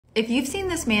If you've seen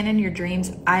this man in your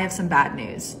dreams, I have some bad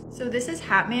news. So this is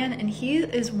Hatman, and he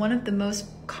is one of the most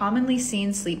commonly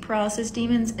seen sleep paralysis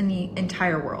demons in the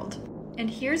entire world. And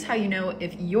here's how you know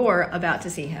if you're about to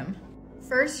see him.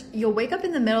 First, you'll wake up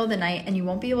in the middle of the night and you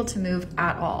won't be able to move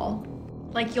at all.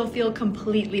 Like you'll feel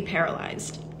completely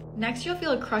paralyzed. Next, you'll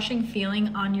feel a crushing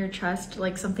feeling on your chest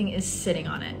like something is sitting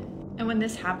on it. And when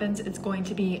this happens, it's going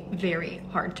to be very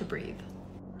hard to breathe.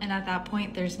 And at that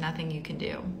point, there's nothing you can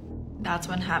do. That's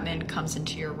when Hatman comes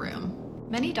into your room.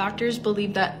 Many doctors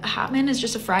believe that Hatman is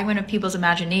just a fragment of people's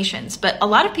imaginations, but a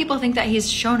lot of people think that he's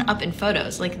shown up in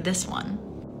photos like this one,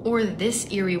 or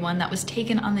this eerie one that was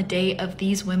taken on the day of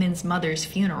these women's mother's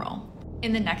funeral.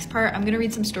 In the next part, I'm gonna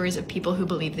read some stories of people who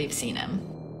believe they've seen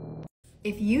him.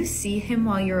 If you see him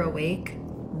while you're awake,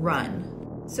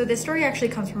 run. So this story actually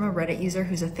comes from a Reddit user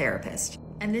who's a therapist,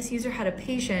 and this user had a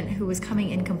patient who was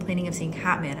coming in complaining of seeing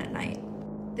Hatman at night.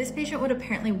 This patient would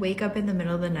apparently wake up in the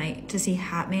middle of the night to see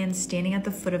Hatman standing at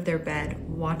the foot of their bed,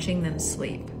 watching them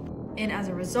sleep. And as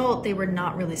a result, they were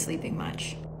not really sleeping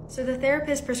much. So the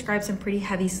therapist prescribed some pretty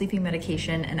heavy sleeping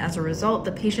medication, and as a result,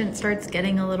 the patient starts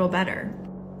getting a little better.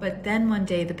 But then one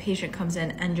day, the patient comes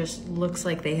in and just looks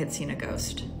like they had seen a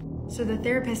ghost. So the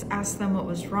therapist asked them what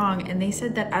was wrong, and they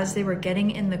said that as they were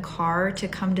getting in the car to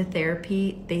come to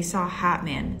therapy, they saw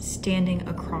Hatman standing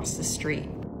across the street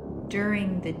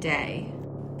during the day.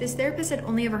 This therapist had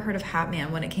only ever heard of Hatman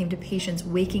when it came to patients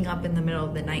waking up in the middle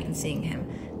of the night and seeing him,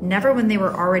 never when they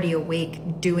were already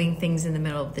awake doing things in the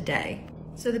middle of the day.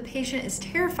 So the patient is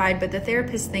terrified, but the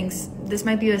therapist thinks this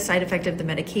might be a side effect of the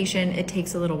medication. It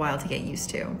takes a little while to get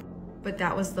used to. But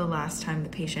that was the last time the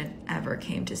patient ever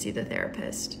came to see the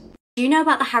therapist. Do you know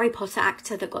about the Harry Potter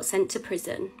actor that got sent to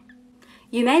prison?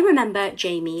 You may remember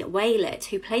Jamie Waylett,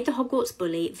 who played the Hogwarts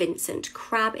bully Vincent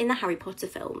Crabbe in the Harry Potter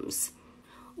films.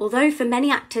 Although for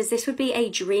many actors this would be a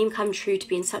dream come true to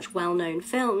be in such well-known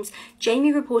films,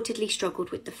 Jamie reportedly struggled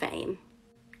with the fame.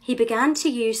 He began to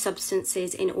use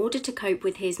substances in order to cope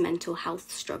with his mental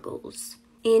health struggles.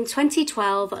 In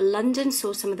 2012, London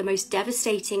saw some of the most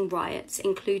devastating riots,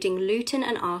 including looting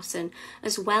and arson,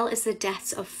 as well as the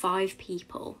deaths of 5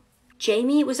 people.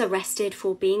 Jamie was arrested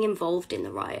for being involved in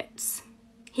the riots.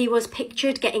 He was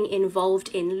pictured getting involved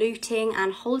in looting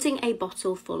and holding a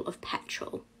bottle full of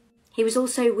petrol. He was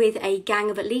also with a gang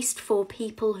of at least 4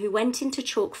 people who went into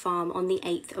Chalk Farm on the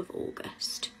 8th of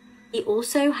August. He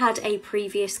also had a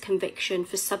previous conviction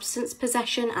for substance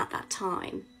possession at that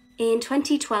time. In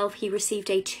 2012, he received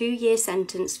a 2-year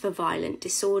sentence for violent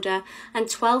disorder and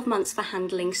 12 months for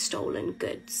handling stolen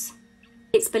goods.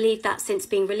 It's believed that since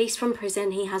being released from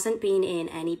prison, he hasn't been in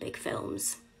any big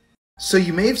films. So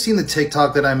you may have seen the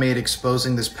TikTok that I made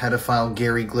exposing this pedophile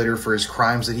Gary Glitter for his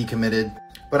crimes that he committed.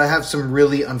 But I have some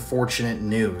really unfortunate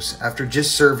news. After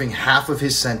just serving half of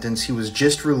his sentence, he was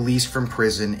just released from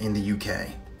prison in the UK.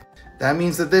 That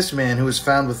means that this man, who was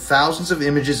found with thousands of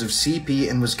images of CP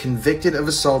and was convicted of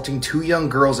assaulting 2 young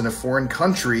girls in a foreign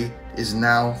country, is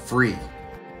now free.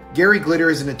 Gary Glitter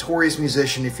is a notorious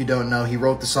musician. If you don't know, he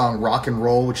wrote the song Rock and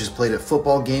Roll, which is played at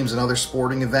football games and other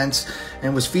sporting events,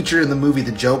 and was featured in the movie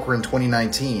The Joker in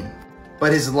 2019.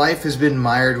 But his life has been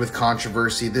mired with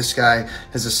controversy. This guy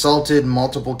has assaulted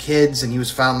multiple kids, and he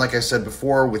was found, like I said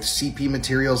before, with CP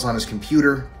materials on his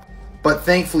computer. But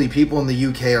thankfully, people in the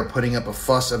UK are putting up a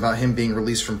fuss about him being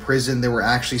released from prison. There were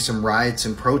actually some riots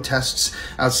and protests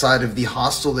outside of the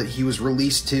hostel that he was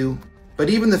released to. But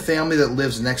even the family that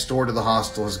lives next door to the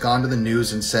hostel has gone to the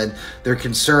news and said they're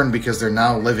concerned because they're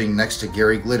now living next to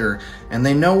Gary Glitter, and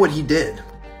they know what he did.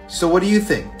 So what do you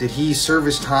think? Did he serve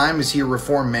his time? Is he a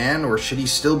reformed man, or should he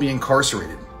still be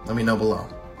incarcerated? Let me know below.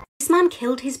 This man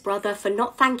killed his brother for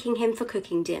not thanking him for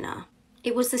cooking dinner.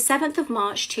 It was the 7th of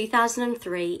March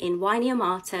 2003 in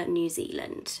Wainuiomata, New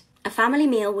Zealand. A family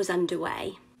meal was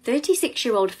underway.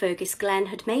 36-year-old Fergus Glenn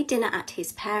had made dinner at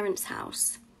his parents'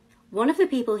 house. One of the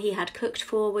people he had cooked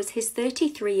for was his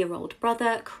 33-year-old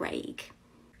brother, Craig.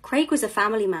 Craig was a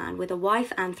family man with a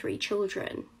wife and 3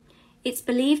 children. It's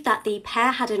believed that the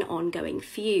pair had an ongoing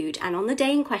feud, and on the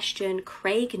day in question,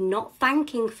 Craig not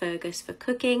thanking Fergus for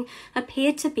cooking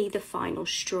appeared to be the final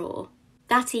straw.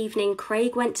 That evening,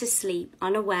 Craig went to sleep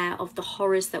unaware of the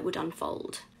horrors that would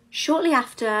unfold. Shortly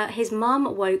after, his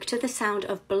mum woke to the sound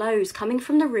of blows coming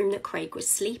from the room that Craig was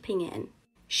sleeping in.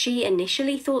 She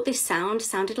initially thought this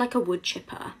sounded like a wood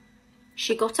chipper.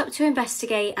 She got up to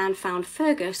investigate and found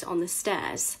Fergus on the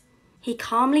stairs. He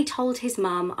calmly told his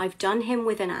mum, "I've done him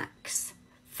with an axe."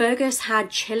 Fergus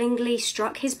had chillingly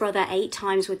struck his brother 8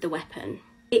 times with the weapon.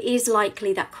 It is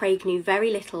likely that Craig knew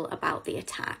very little about the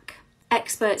attack.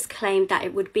 Experts claimed that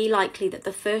it would be likely that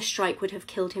the first strike would have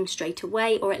killed him straight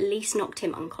away, or at least knocked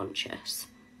him unconscious.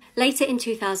 Later in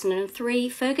 2003,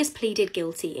 Fergus pleaded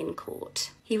guilty in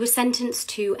court. He was sentenced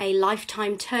to a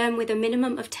lifetime term with a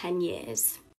minimum of 10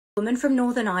 years. A woman from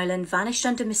Northern Ireland vanished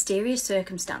under mysterious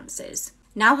circumstances.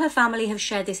 Now her family have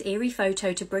shared this eerie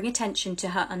photo to bring attention to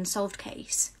her unsolved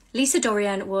case. Lisa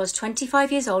Dorian was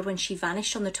 25 years old when she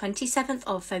vanished on the 27th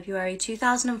of February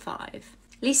 2005.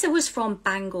 Lisa was from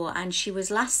Bangor and she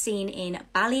was last seen in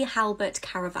Ballyhalbert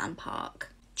Caravan Park.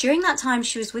 During that time,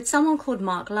 she was with someone called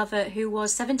Mark Lovett, who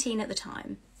was 17 at the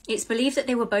time. It's believed that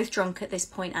they were both drunk at this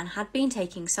point and had been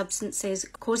taking substances,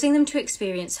 causing them to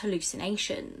experience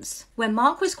hallucinations. When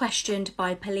Mark was questioned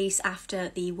by police after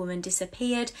the woman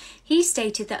disappeared, he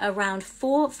stated that around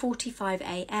 4:45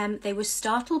 a.m. they were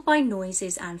startled by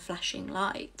noises and flashing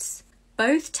lights.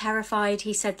 Both terrified,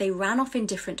 he said they ran off in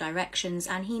different directions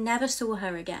and he never saw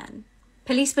her again.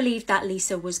 Police believe that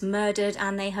Lisa was murdered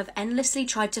and they have endlessly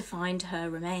tried to find her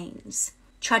remains.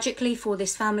 Tragically for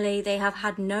this family, they have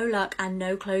had no luck and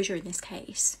no closure in this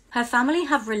case. Her family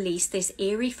have released this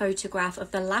eerie photograph of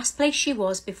the last place she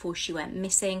was before she went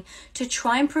missing to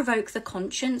try and provoke the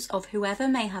conscience of whoever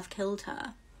may have killed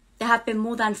her. There have been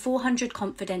more than 400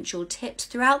 confidential tips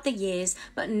throughout the years,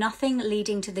 but nothing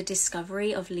leading to the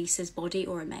discovery of Lisa's body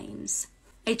or remains.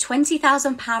 A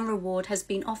 £20,000 reward has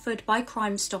been offered by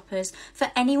Crime Stoppers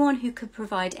for anyone who could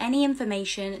provide any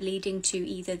information leading to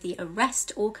either the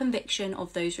arrest or conviction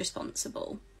of those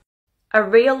responsible. A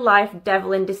real-life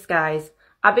devil in disguise.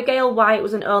 Abigail White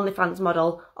was an OnlyFans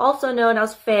model, also known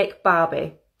as Fake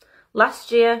Barbie.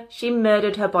 Last year, she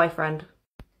murdered her boyfriend.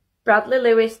 Bradley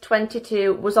Lewis,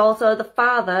 22, was also the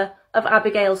father of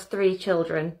Abigail's 3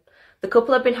 children. The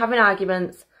couple had been having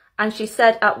arguments, and she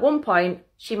said at one point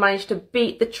she managed to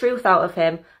beat the truth out of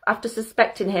him after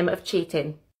suspecting him of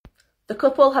cheating. The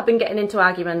couple had been getting into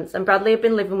arguments and Bradley had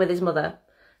been living with his mother.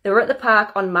 They were at the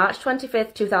park on March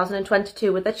 25th,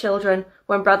 2022 with their children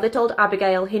when Bradley told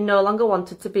Abigail he no longer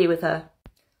wanted to be with her.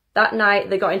 That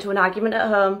night they got into an argument at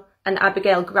home and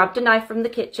Abigail grabbed a knife from the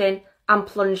kitchen and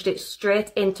plunged it straight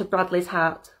into Bradley's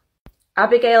heart.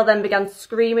 Abigail then began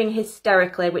screaming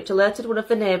hysterically, which alerted one of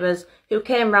the neighbours, who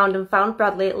came round and found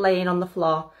Bradley laying on the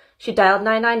floor. She dialed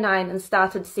 999 and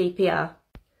started CPR.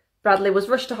 Bradley was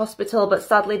rushed to hospital but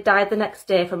sadly died the next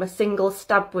day from a single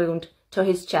stab wound to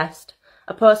his chest.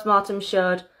 A post-mortem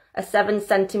showed a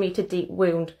 7-centimetre deep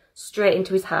wound straight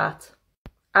into his heart.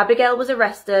 Abigail was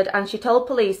arrested and she told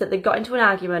police that they got into an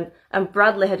argument and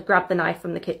Bradley had grabbed the knife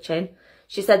from the kitchen.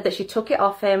 She said that she took it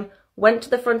off him, went to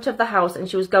the front of the house and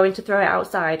she was going to throw it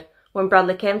outside when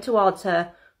Bradley came towards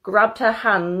her, grabbed her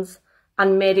hands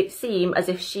and made it seem as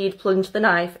if she'd plunged the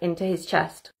knife into his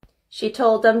chest. She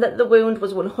told them that the wound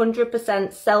was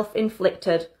 100%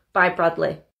 self-inflicted by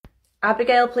Bradley.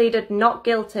 Abigail pleaded not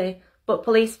guilty, but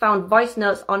police found voice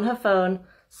notes on her phone,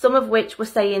 some of which were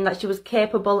saying that she was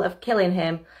capable of killing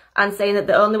him and saying that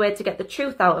the only way to get the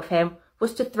truth out of him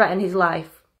was to threaten his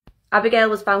life. Abigail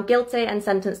was found guilty and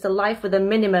sentenced to life with a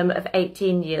minimum of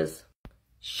 18 years.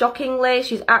 Shockingly,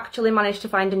 she's actually managed to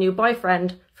find a new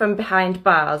boyfriend from behind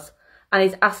bars and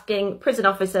is asking prison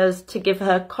officers to give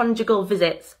her conjugal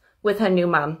visits with her new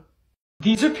man.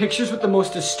 These are pictures with the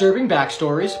most disturbing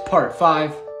backstories, part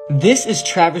 5. This is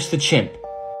Travis the chimp.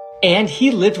 And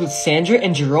he lived with Sandra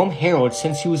and Jerome Harold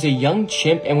since he was a young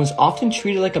chimp and was often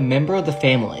treated like a member of the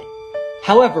family.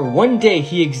 However, one day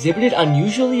he exhibited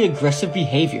unusually aggressive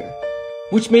behavior,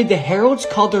 which made the Harolds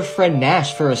call their friend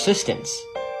Nash for assistance.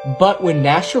 But when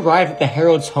Nash arrived at the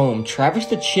Harolds' home, Travis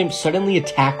the chimp suddenly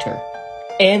attacked her.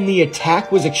 And the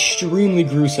attack was extremely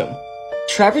gruesome.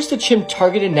 Travis the chimp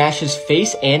targeted Nash's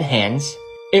face and hands.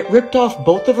 It ripped off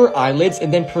both of her eyelids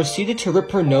and then proceeded to rip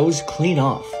her nose clean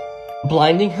off,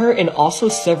 blinding her and also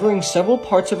severing several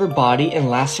parts of her body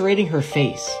and lacerating her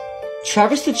face.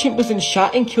 Travis the chimp was then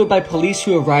shot and killed by police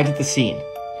who arrived at the scene.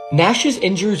 Nash's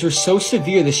injuries were so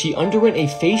severe that she underwent a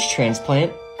face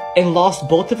transplant and lost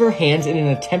both of her hands in an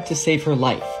attempt to save her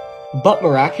life. But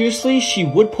miraculously, she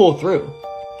would pull through.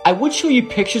 I would show you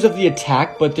pictures of the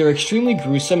attack, but they're extremely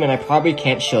gruesome and I probably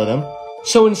can't show them.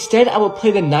 So instead, I will play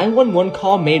the 911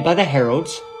 call made by the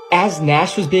Harolds as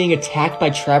Nash was being attacked by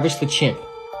Travis the chimp.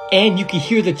 And you can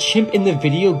hear the chimp in the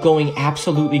video going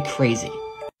absolutely crazy.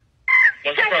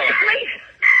 What's the problem?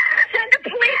 Send the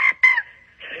police!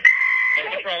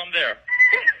 What's the problem there?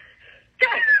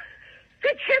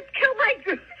 The chimp killed my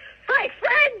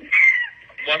friend!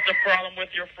 What's the problem with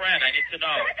your friend? I need to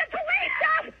know. Send the police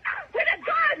up! With a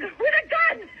gun! With a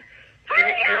gun!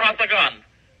 Hurry Who up! has the gun?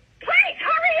 Please,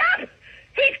 hurry up!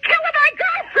 He's killing my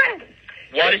girlfriend!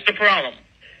 What is the problem?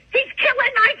 He's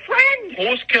killing my friend!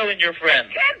 Who's killing your friend?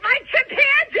 My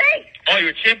chimpanzee! Oh,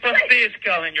 your chimpanzee is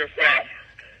killing your friend.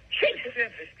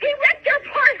 He ripped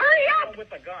apart her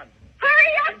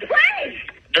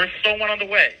There's someone on the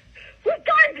way. With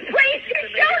guns, please,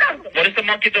 shoot him! What is the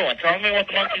monkey doing? Tell me what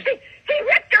the monkey's doing. He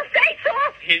ripped her face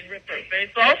off! He ripped her face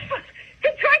off?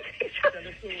 He's trying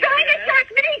to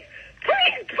attack me!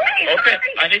 Please, Okay,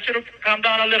 hurry! I need you to calm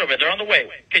down a little bit. They're on the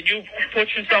way. Can you put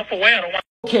yourself away? I don't want...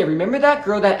 Okay, remember that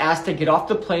girl that asked to get off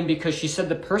the plane because she said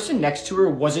the person next to her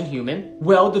wasn't human?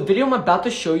 Well, the video I'm about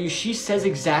to show you, she says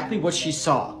exactly what she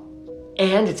saw.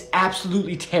 And it's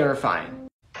absolutely terrifying.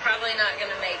 Probably not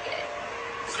gonna make it.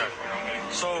 Okay.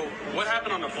 So, what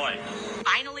happened on the flight?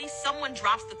 Finally, someone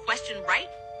drops the question right.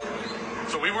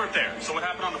 So we weren't there. So what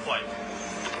happened on the flight?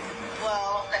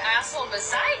 Well, the asshole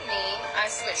beside me, I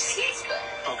switched seats with.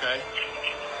 Okay.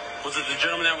 Was it the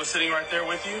gentleman that was sitting right there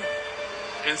with you?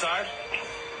 Inside?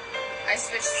 I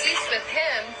switched seats with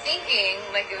him, thinking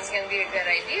like it was gonna be a good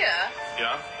idea.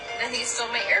 Yeah. Then he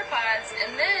stole my AirPods,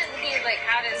 and then he like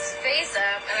had his face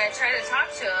up, and I tried to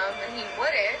talk to him, and he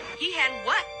wouldn't. He had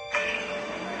what?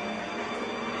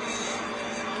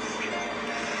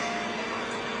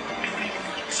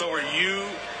 So were you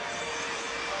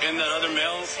in that other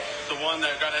male, the one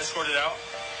that got escorted out?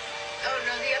 Oh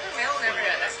no, the other male never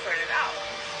got escorted out.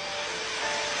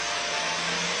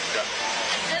 Yeah.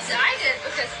 This I did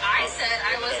because I said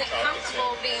I wasn't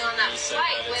comfortable being on that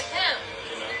flight with him.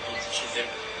 She did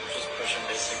just push him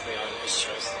basically on his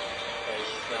choice. Like,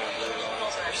 not really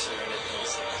wanting to pursue anything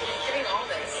else. Getting all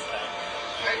this.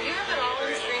 Do you have it all on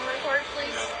screen record,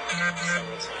 please?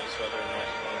 Several times whether or not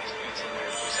he wanted to continue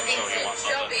or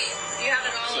pursue. Shelby, do you have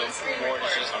it all So on screen more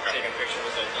record? than just take a picture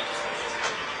with it.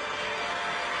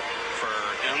 For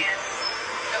him?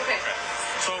 Okay.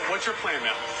 So what's your plan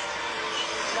now?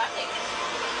 Nothing.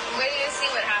 Wait till you see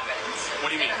what happens. What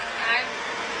do you mean?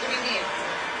 What do you mean?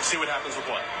 See what happens with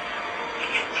what?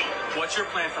 What's your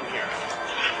plan from here?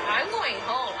 I'm going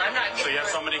home. I'm not getting... So you have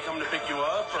somebody come to pick you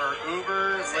up, or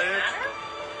Uber, Does it Lyft? matter?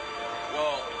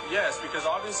 Well, yes, because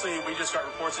obviously we just got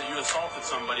reports that you assaulted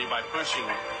somebody by pushing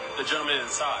the gentleman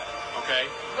inside, okay?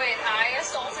 Wait, I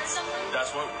assaulted someone?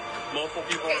 That's what multiple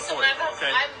people Okay, so reported,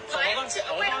 okay? I'm So hold on, 5'2".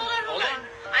 hold Wait, on, hold on.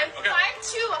 I'm Okay.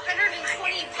 5'2",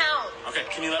 120 pounds. Okay,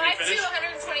 can you let me 5'2", finish?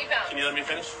 120 pounds. Can you let me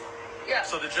finish? Yeah.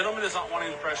 So the gentleman is not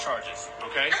wanting to press charges,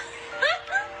 okay?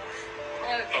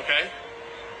 Okay. Okay?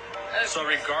 So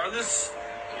regardless,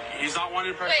 he's not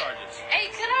wanting to press Wait. charges. Hey,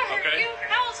 could I hurt Okay. you?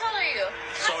 How tall are you?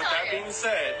 So with that being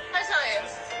said, I tell you.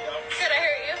 Could I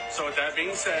hurt you? so with that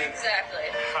being said, Exactly.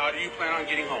 how do you plan on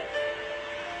getting home?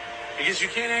 Because you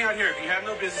can't hang out here. If you have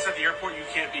no business at the airport, you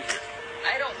can't be here.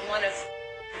 I don't want to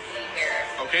be here.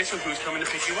 Okay, so who's coming to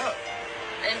pick you up?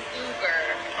 An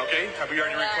Uber. Okay, have you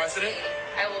already requested it?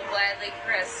 I will gladly,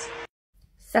 Chris.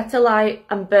 Set alight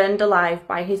and burned alive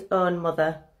by his own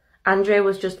mother. Andre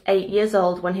was just 8 years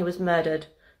old when he was murdered,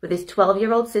 with his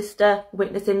 12-year-old sister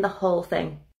witnessing the whole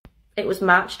thing. It was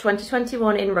March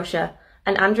 2021 in Russia,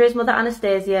 and Andre's mother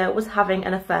Anastasia was having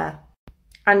an affair.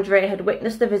 Andre had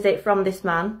witnessed the visit from this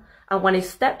man, and when his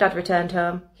stepdad returned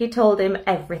home, he told him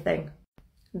everything.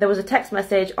 There was a text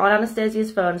message on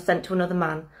Anastasia's phone sent to another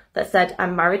man that said,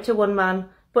 "I'm married to one man,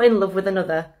 but in love with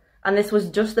another," and this was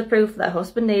just the proof that her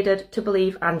husband needed to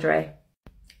believe Andre.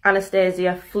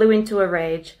 Anastasia flew into a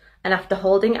rage, and after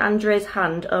holding Andre's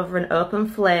hand over an open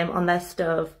flame on their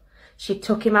stove, she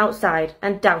took him outside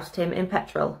and doused him in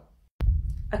petrol.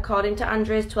 According to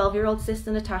Andre's 12-year-old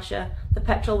sister Natasha, the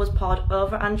petrol was poured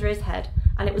over Andre's head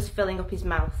and it was filling up his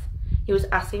mouth. He was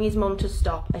asking his mum to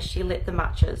stop as she lit the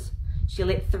matches. She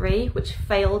lit 3, which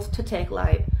failed to take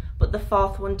light, but the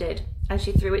 4th one did, and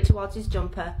she threw it towards his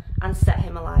jumper and set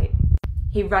him alight.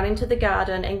 He ran into the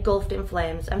garden, engulfed in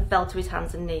flames, and fell to his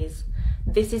hands and knees.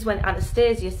 This is when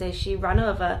Anastasia says she ran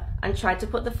over and tried to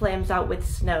put the flames out with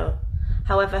snow.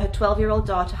 However, her 12-year-old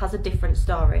daughter has a different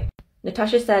story.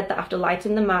 Natasha said that after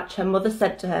lighting the match, her mother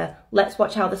said to her, "Let's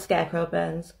watch how the scarecrow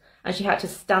burns," and she had to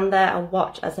stand there and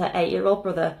watch as her 8-year-old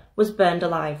brother was burned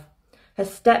alive. Her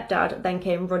stepdad then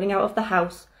came running out of the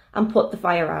house and put the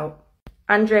fire out.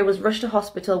 Andre was rushed to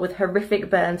hospital with horrific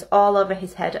burns all over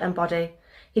his head and body.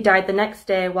 He died the next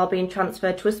day while being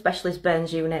transferred to a specialist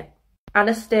burns unit.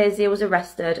 Anastasia was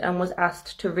arrested and was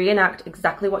asked to reenact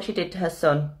exactly what she did to her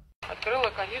son.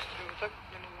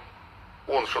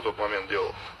 Он что в тот момент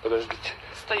делал? Подождите.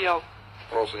 Стоял.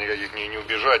 Просто никаких не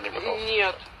убежать не пытался?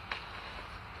 Нет.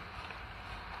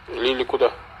 Лили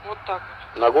куда? Вот так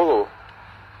вот. На голову?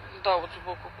 Да, вот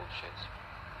сбоку получается.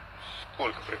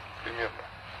 Сколько примерно?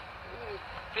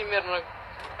 Примерно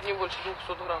не больше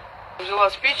 200 грамм. Взяла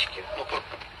спички. Ну,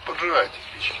 поджигайте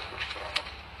спички.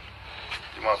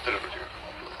 Демонстрируйте, как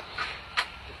оно было.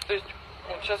 То есть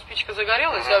Вот сейчас спичка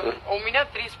загорелась, а у меня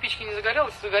 3 спички не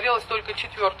загорелось, загорелась только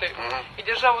 4-я. И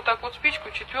держа вот так вот спичку,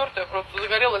 4-я просто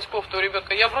загорелась кофта у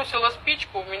ребенка. Я бросила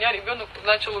спичку, у меня ребенок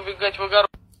начал убегать в огород.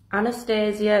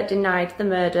 Anastasia denied the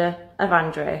murder of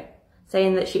Andre,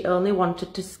 saying that she only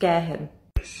wanted to scare him.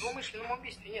 В умышленном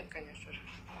убийстве нет, конечно же.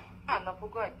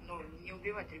 Напугать, но не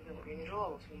убивать ребенка. Я не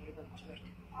желала своему ребенку смерти.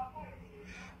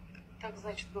 Так,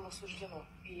 значит, было суждено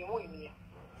и ему, и мне.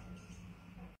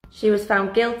 She was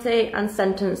found guilty and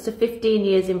sentenced to 15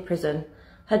 years in prison.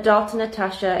 Her daughter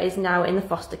Natasha is now in the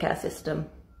foster care system.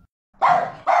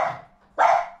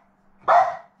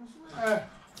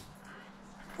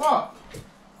 What?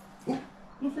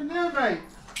 Nothing there, mate.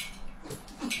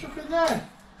 Nothing there.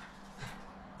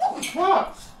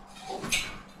 What?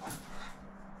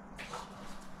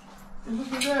 There's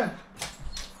nothing there.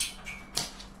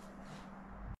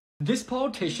 This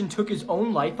politician took his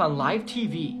own life on live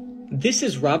TV. This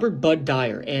is Robert Bud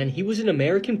Dyer, and he was an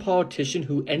American politician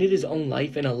who ended his own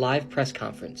life in a live press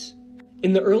conference.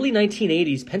 In the early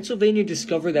 1980s, Pennsylvania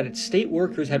discovered that its state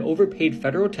workers had overpaid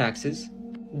federal taxes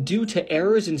due to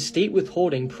errors in state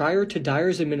withholding prior to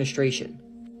Dyer's administration.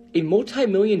 A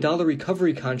multi-million-dollar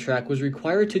recovery contract was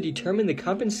required to determine the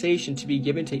compensation to be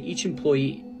given to each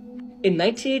employee. In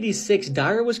 1986,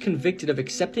 Dyer was convicted of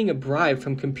accepting a bribe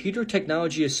from Computer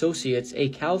Technology Associates, a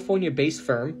California-based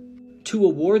firm, to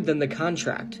award them the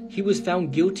contract. He was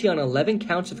found guilty on 11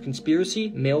 counts of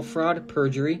conspiracy, mail fraud,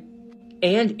 perjury,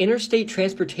 and interstate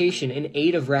transportation in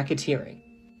aid of racketeering.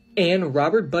 And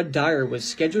Robert Bud Dyer was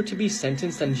scheduled to be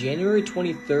sentenced on January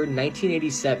 23,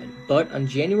 1987, but on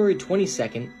January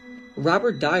 22nd,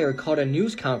 Robert Dyer called a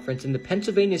news conference in the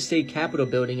Pennsylvania State Capitol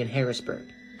building in Harrisburg,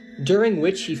 during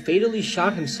which he fatally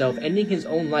shot himself, ending his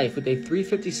own life with a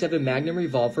 .357 Magnum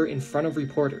revolver in front of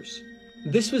reporters.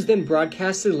 This was then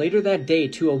broadcasted later that day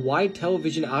to a wide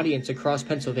television audience across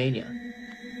Pennsylvania.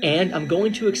 And I'm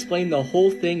going to explain the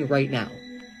whole thing right now.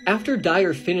 After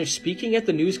Dyer finished speaking at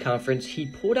the news conference, he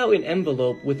pulled out an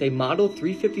envelope with a model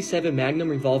 .357 Magnum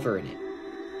revolver in it.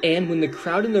 And when the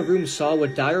crowd in the room saw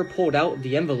what Dyer pulled out of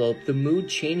the envelope, the mood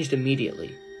changed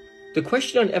immediately. The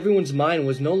question on everyone's mind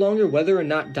was no longer whether or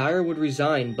not Dyer would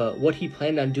resign, but what he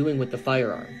planned on doing with the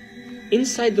firearm.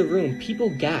 Inside the room, people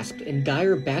gasped and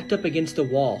Dyer backed up against the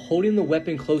wall, holding the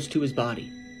weapon close to his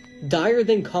body. Dyer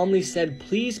then calmly said,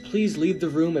 "Please, please leave the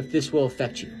room if this will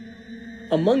affect you."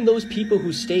 Among those people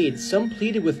who stayed, some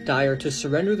pleaded with Dyer to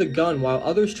surrender the gun while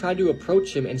others tried to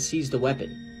approach him and seize the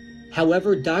weapon.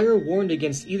 However, Dyer warned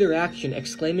against either action,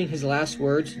 exclaiming his last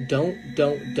words, don't,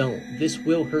 this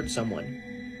will hurt someone."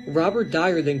 Robert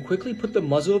Dyer then quickly put the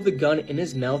muzzle of the gun in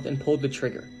his mouth and pulled the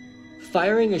trigger,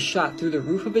 firing a shot through the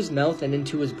roof of his mouth and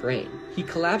into his brain. He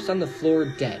collapsed on the floor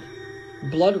dead.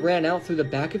 Blood ran out through the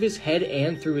back of his head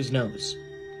and through his nose.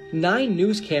 9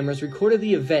 news cameras recorded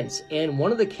the events, and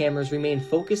one of the cameras remained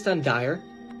focused on Dyer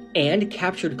and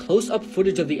captured close-up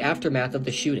footage of the aftermath of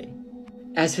the shooting,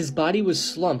 as his body was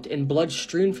slumped and blood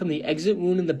strewn from the exit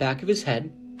wound in the back of his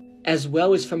head, as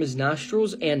well as from his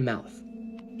nostrils and mouth.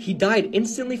 He died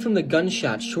instantly from the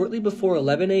gunshot shortly before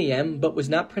 11 a.m., but was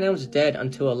not pronounced dead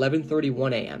until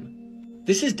 11:31 a.m.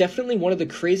 This is definitely one of the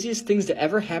craziest things to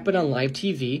ever happen on live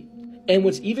TV, and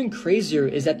what's even crazier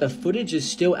is that the footage is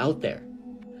still out there.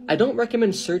 I don't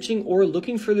recommend searching or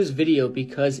looking for this video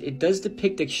because it does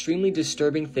depict extremely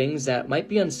disturbing things that might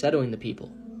be unsettling to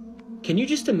people. Can you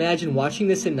just imagine watching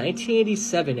this in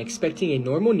 1987 expecting a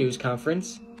normal news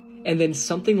conference, and then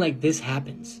something like this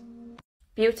happens?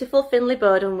 Beautiful Finley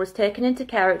Bowden was taken into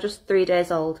care at just 3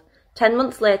 days old. 10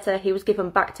 months later, he was given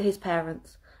back to his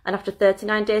parents, and after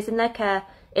 39 days in their care,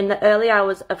 in the early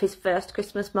hours of his first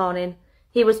Christmas morning,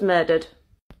 he was murdered.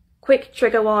 Quick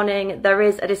trigger warning, there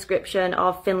is a description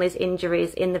of Finley's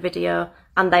injuries in the video,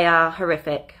 and they are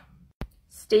horrific.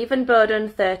 Stephen Bowden,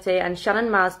 30, and Shannon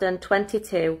Marsden,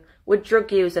 22, were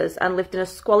drug users and lived in a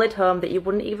squalid home that you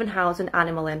wouldn't even house an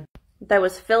animal in. There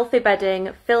was filthy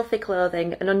bedding, filthy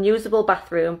clothing, an unusable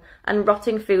bathroom, and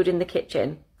rotting food in the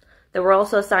kitchen. There were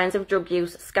also signs of drug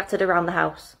use scattered around the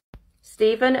house.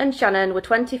 Stephen and Shannon were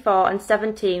 24 and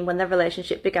 17 when their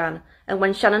relationship began, and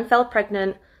when Shannon fell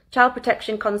pregnant, child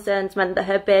protection concerns meant that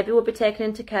her baby would be taken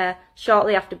into care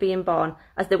shortly after being born,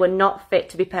 as they were not fit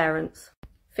to be parents.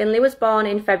 Finley was born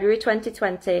in February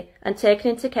 2020 and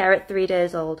taken into care at 3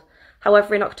 days old.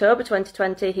 However, in October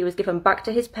 2020, he was given back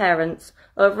to his parents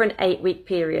over an 8-week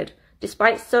period,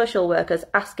 despite social workers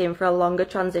asking for a longer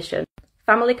transition.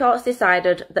 Family courts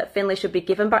decided that Finley should be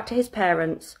given back to his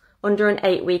parents under an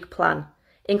 8-week plan,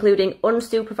 including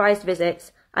unsupervised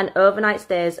visits and overnight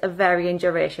stays of varying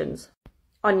durations.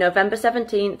 On November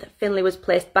 17th, Finley was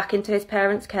placed back into his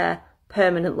parents' care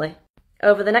permanently.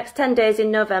 Over the next 10 days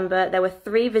in November, there were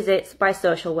 3 visits by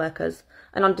social workers,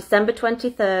 and on December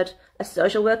 23rd, a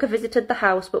social worker visited the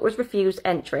house but was refused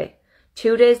entry.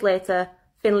 2 days later,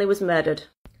 Finlay was murdered.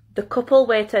 The couple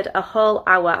waited a whole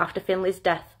hour after Finlay's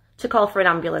death to call for an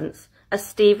ambulance, as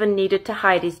Stephen needed to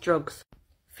hide his drugs.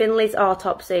 Finlay's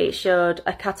autopsy showed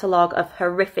a catalogue of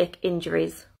horrific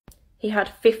injuries. He had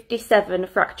 57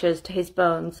 fractures to his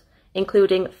bones,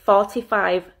 including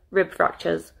 45 rib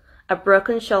fractures, a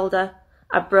broken shoulder,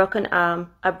 a broken arm,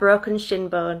 a broken shin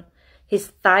bone. His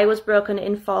thigh was broken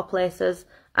in 4 places,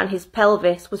 and his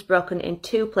pelvis was broken in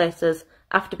 2 places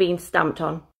after being stamped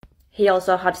on. He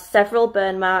also had several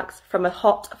burn marks from a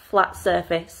hot, flat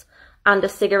surface and a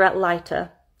cigarette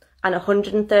lighter, and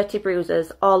 130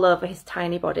 bruises all over his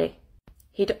tiny body.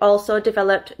 He'd also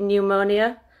developed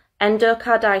pneumonia,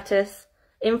 endocarditis,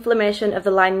 inflammation of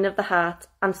the lining of the heart,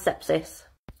 and sepsis.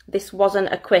 This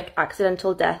wasn't a quick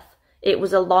accidental death. It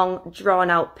was a long,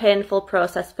 drawn-out, painful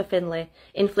process for Finlay,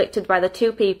 inflicted by the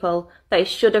 2 people that he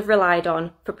should have relied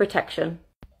on for protection.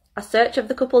 A search of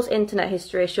the couple's internet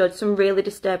history showed some really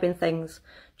disturbing things.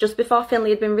 Just before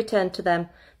Finlay had been returned to them,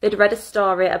 they'd read a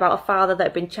story about a father that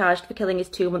had been charged for killing his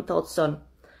 2-month-old son.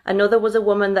 Another was a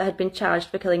woman that had been charged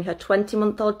for killing her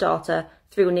 20-month-old daughter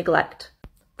through neglect.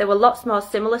 There were lots more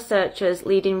similar searches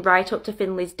leading right up to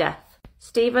Finlay's death.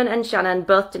 Stephen and Shannon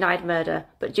both denied murder,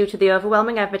 but due to the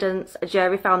overwhelming evidence, a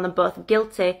jury found them both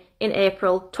guilty in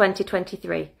April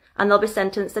 2023, and they'll be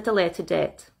sentenced at a later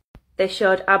date. They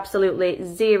showed absolutely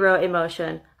zero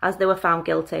emotion as they were found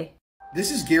guilty.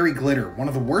 This is Gary Glitter, one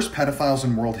of the worst pedophiles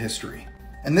in world history.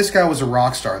 And this guy was a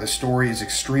rock star. The story is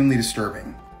extremely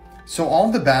disturbing. So all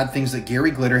of the bad things that Gary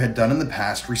Glitter had done in the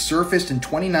past resurfaced in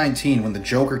 2019 when The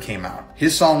Joker came out.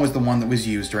 His song was the one that was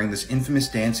used during this infamous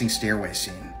dancing stairway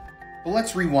scene. But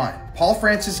let's rewind. Paul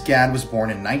Francis Gadd was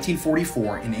born in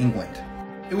 1944 in England.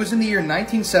 It was in the year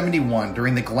 1971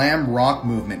 during the glam rock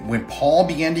movement when Paul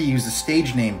began to use the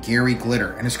stage name Gary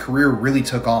Glitter and his career really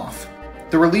took off.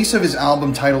 The release of his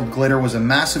album titled Glitter was a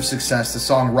massive success. The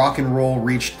song Rock and Roll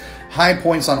reached high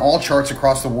points on all charts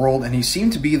across the world, and he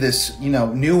seemed to be this,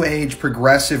 new age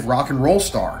progressive rock and roll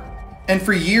star. And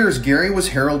for years, Gary was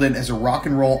heralded as a rock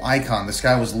and roll icon. This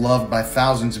guy was loved by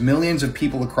thousands, millions of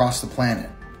people across the planet.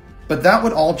 But that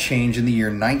would all change in the year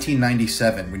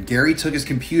 1997 when Gary took his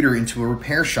computer into a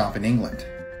repair shop in England.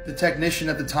 The technician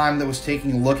at the time that was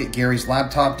taking a look at Gary's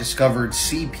laptop discovered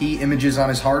CP images on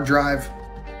his hard drive.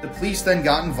 The police then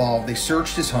got involved, they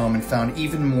searched his home and found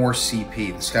even more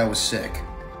CP. This guy was sick.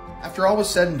 After all was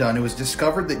said and done, it was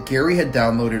discovered that Gary had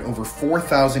downloaded over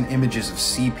 4,000 images of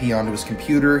CP onto his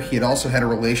computer. He had also had a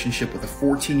relationship with a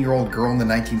 14-year-old girl in the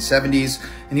 1970s,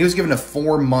 and he was given a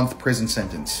 4-month prison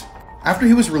sentence. After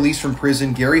he was released from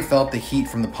prison, Gary felt the heat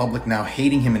from the public now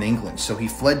hating him in England, so he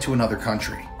fled to another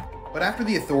country. But after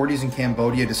the authorities in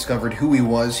Cambodia discovered who he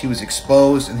was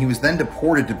exposed, and he was then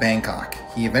deported to Bangkok.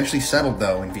 He eventually settled,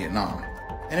 though, in Vietnam.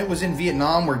 And it was in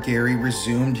Vietnam where Gary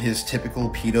resumed his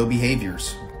typical pedo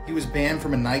behaviors. He was banned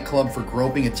from a nightclub for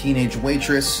groping a teenage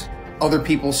waitress. Other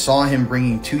people saw him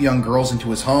bringing 2 young girls into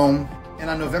his home.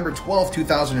 And on November 12,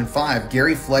 2005,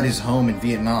 Gary fled his home in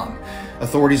Vietnam.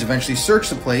 Authorities eventually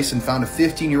searched the place and found a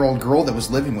 15-year-old girl that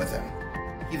was living with him.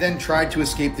 He then tried to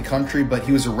escape the country, but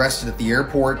he was arrested at the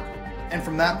airport. And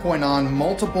from that point on,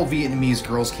 multiple Vietnamese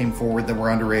girls came forward that were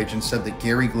underage and said that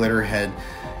Gary Glitter had,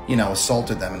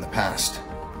 assaulted them in the past.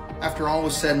 After all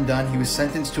was said and done, he was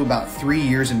sentenced to about 3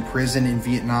 years in prison in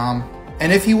Vietnam.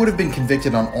 And if he would have been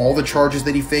convicted on all the charges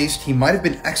that he faced, he might have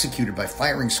been executed by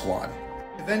firing squad.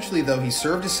 Eventually, though, he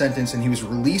served his sentence and he was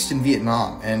released in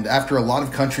Vietnam, and after a lot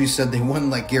of countries said they wouldn't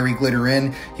let Gary Glitter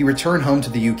in, he returned home to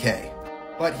the UK.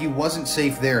 But he wasn't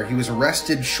safe there. He was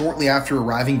arrested shortly after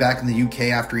arriving back in the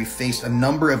UK after he faced a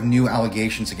number of new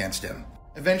allegations against him.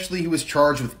 Eventually, he was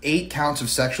charged with 8 counts of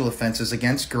sexual offenses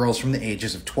against girls from the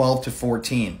ages of 12 to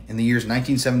 14 in the years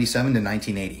 1977 to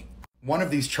 1980. One of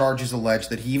these charges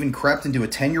alleged that he even crept into a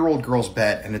 10-year-old girl's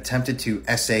bed and attempted to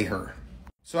essay her.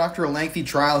 So after a lengthy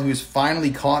trial, he was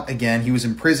finally caught again. He was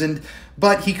imprisoned,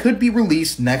 but he could be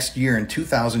released next year in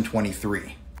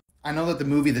 2023. I know that the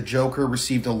movie The Joker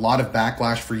received a lot of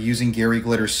backlash for using Gary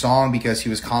Glitter's song because he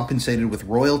was compensated with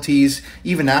royalties,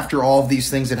 even after all of these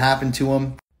things had happened to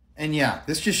him. And yeah,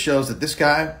 this just shows that this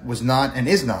guy was not and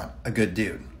is not a good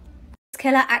dude. This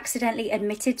killer accidentally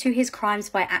admitted to his crimes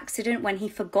by accident when he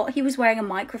forgot he was wearing a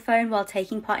microphone while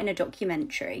taking part in a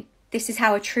documentary. This is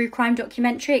how a true crime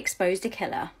documentary exposed a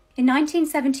killer. In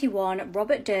 1971,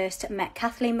 Robert Durst met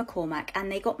Kathleen McCormack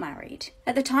and they got married.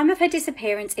 At the time of her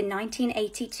disappearance in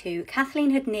 1982,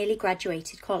 Kathleen had nearly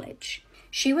graduated college.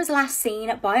 She was last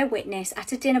seen by a witness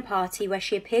at a dinner party where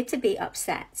she appeared to be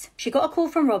upset. She got a call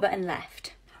from Robert and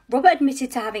left. Robert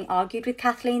admitted to having argued with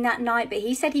Kathleen that night, but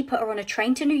he said he put her on a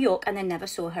train to New York and then never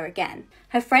saw her again.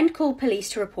 Her friend called police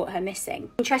to report her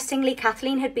missing. Interestingly,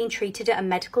 Kathleen had been treated at a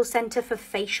medical centre for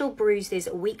facial bruises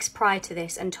weeks prior to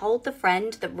this and told the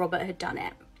friend that Robert had done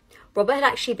it. Robert had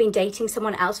actually been dating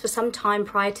someone else for some time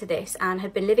prior to this and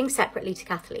had been living separately to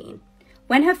Kathleen.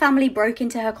 When her family broke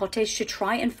into her cottage to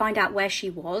try and find out where she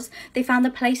was, they found the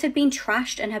place had been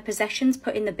trashed and her possessions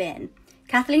put in the bin.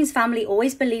 Kathleen's family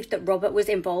always believed that Robert was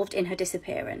involved in her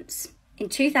disappearance. In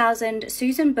 2000,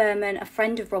 Susan Berman, a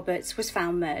friend of Robert's, was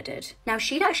found murdered. Now,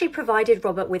 she'd actually provided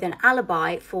Robert with an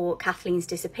alibi for Kathleen's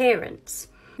disappearance.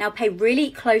 Now, pay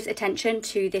really close attention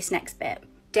to this next bit.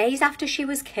 Days after she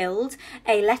was killed,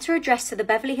 a letter addressed to the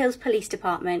Beverly Hills Police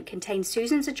Department contained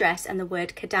Susan's address and the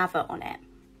word cadaver on it.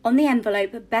 On the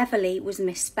envelope, Beverly was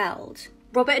misspelled.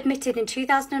 Robert admitted in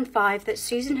 2005 that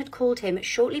Susan had called him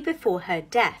shortly before her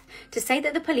death to say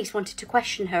that the police wanted to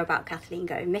question her about Kathleen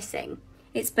going missing.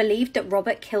 It's believed that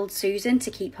Robert killed Susan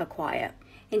to keep her quiet.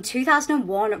 In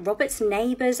 2001, Robert's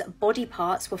neighbour's body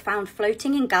parts were found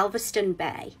floating in Galveston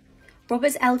Bay.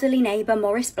 Robert's elderly neighbour,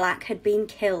 Morris Black, had been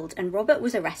killed and Robert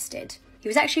was arrested. He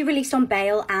was actually released on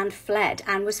bail and fled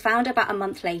and was found about a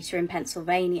month later in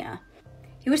Pennsylvania.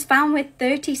 He was found with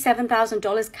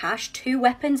 $37,000 cash, 2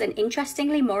 weapons, and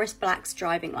interestingly, Morris Black's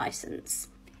driving licence.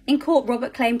 In court,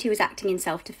 Robert claimed he was acting in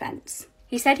self-defence.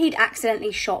 He said he'd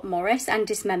accidentally shot Morris and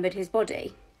dismembered his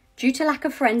body. Due to lack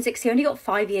of forensics, he only got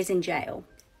 5 years in jail.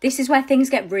 This is where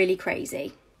things get really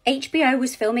crazy. HBO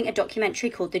was filming a documentary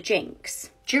called The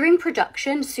Jinx. During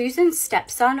production, Susan's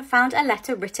stepson found a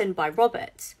letter written by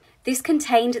Robert. This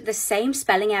contained the same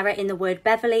spelling error in the word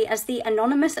Beverly as the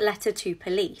anonymous letter to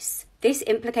police. This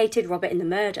implicated Robert in the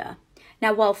murder.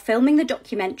 Now, while filming the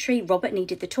documentary, Robert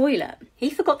needed the toilet. He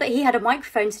forgot that he had a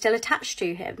microphone still attached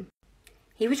to him.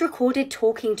 He was recorded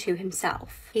talking to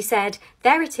himself. He said,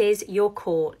 "There it is, you're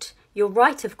caught. You're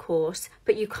right, of course,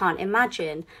 but you can't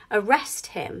imagine. Arrest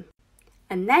him."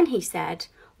 And then he said,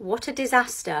 "What a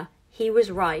disaster. He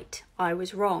was right. I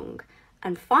was wrong."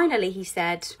 And finally he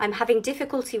said, "I'm having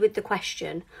difficulty with the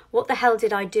question. What the hell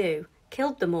did I do?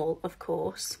 Killed them all, of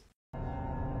course."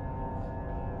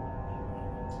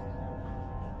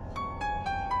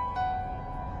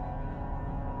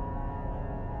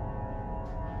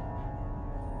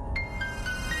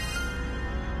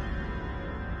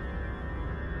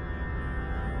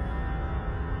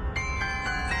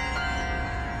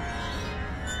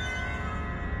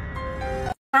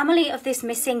 Family of this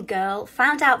missing girl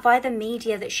found out via the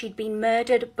media that she'd been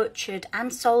murdered, butchered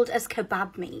and sold as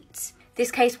kebab meat.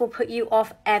 This case will put you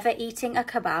off ever eating a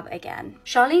kebab again.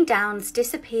 Charlene Downs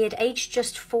disappeared aged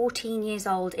just 14 years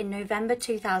old in November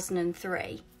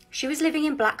 2003. She was living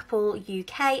in Blackpool,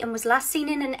 UK, and was last seen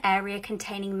in an area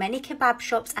containing many kebab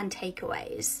shops and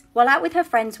takeaways. While out with her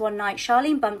friends one night,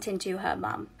 Charlene bumped into her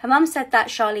mum. Her mum said that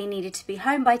Charlene needed to be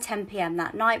home by 10 PM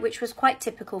that night, which was quite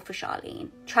typical for Charlene.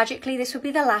 Tragically, this would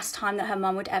be the last time that her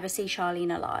mum would ever see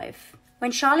Charlene alive.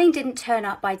 When Charlene didn't turn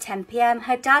up by 10 PM,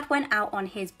 her dad went out on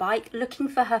his bike looking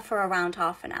for her for around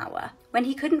half an hour. When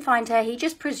he couldn't find her, he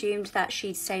just presumed that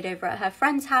she'd stayed over at her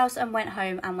friend's house and went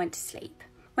home and went to sleep.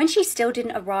 When she still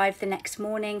didn't arrive the next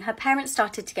morning, her parents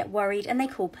started to get worried and they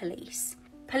called police.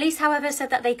 Police, however, said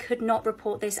that they could not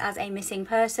report this as a missing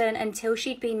person until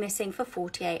she'd been missing for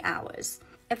 48 hours.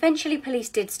 Eventually, police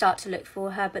did start to look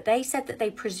for her, but they said that they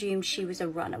presumed she was a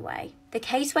runaway. The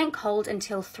case went cold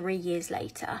until 3 years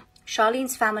later.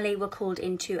 Charlene's family were called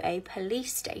into a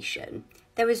police station.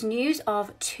 There was news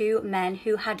of 2 men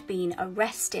who had been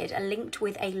arrested, linked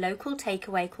with a local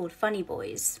takeaway called Funny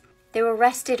Boys. They were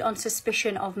arrested on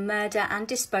suspicion of murder and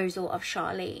disposal of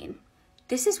Charlene.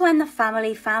 This is when the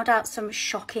family found out some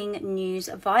shocking news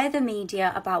via the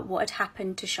media about what had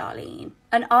happened to Charlene.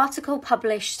 An article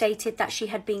published stated that she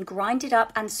had been grinded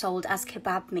up and sold as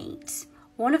kebab meat.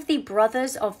 One of the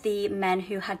brothers of the men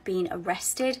who had been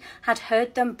arrested had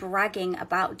heard them bragging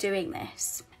about doing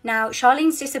this. Now,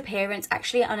 Charlene's disappearance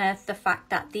actually unearthed the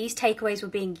fact that these takeaways were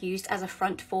being used as a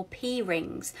front for P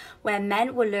rings, where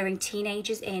men were luring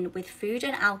teenagers in with food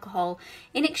and alcohol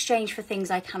in exchange for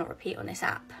things I cannot repeat on this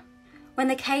app. When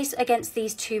the case against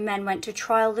these 2 men went to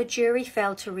trial, the jury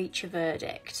failed to reach a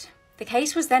verdict. The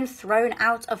case was then thrown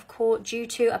out of court due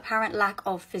to apparent lack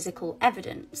of physical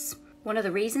evidence. One of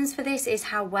the reasons for this is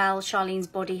how well Charlene's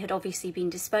body had obviously been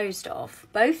disposed of.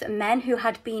 Both men who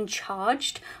had been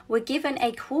charged were given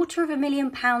a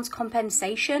 £250,000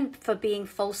 compensation for being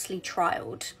falsely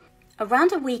trialled.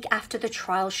 Around a week after the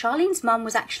trial, Charlene's mum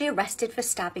was actually arrested for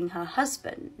stabbing her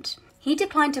husband. He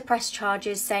declined to press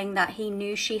charges, saying that he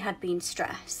knew she had been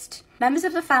stressed. Members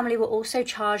of the family were also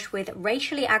charged with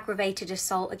racially aggravated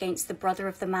assault against the brother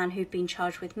of the man who'd been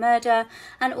charged with murder,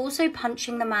 and also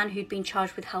punching the man who'd been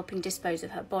charged with helping dispose of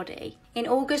her body. In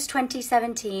August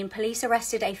 2017, police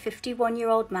arrested a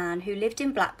 51-year-old man who lived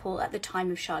in Blackpool at the time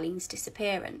of Charlene's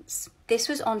disappearance. This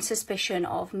was on suspicion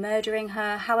of murdering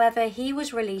her. However, he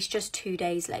was released just 2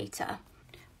 days later.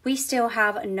 We still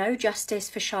have no justice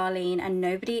for Charlene, and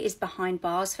nobody is behind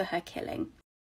bars for her killing.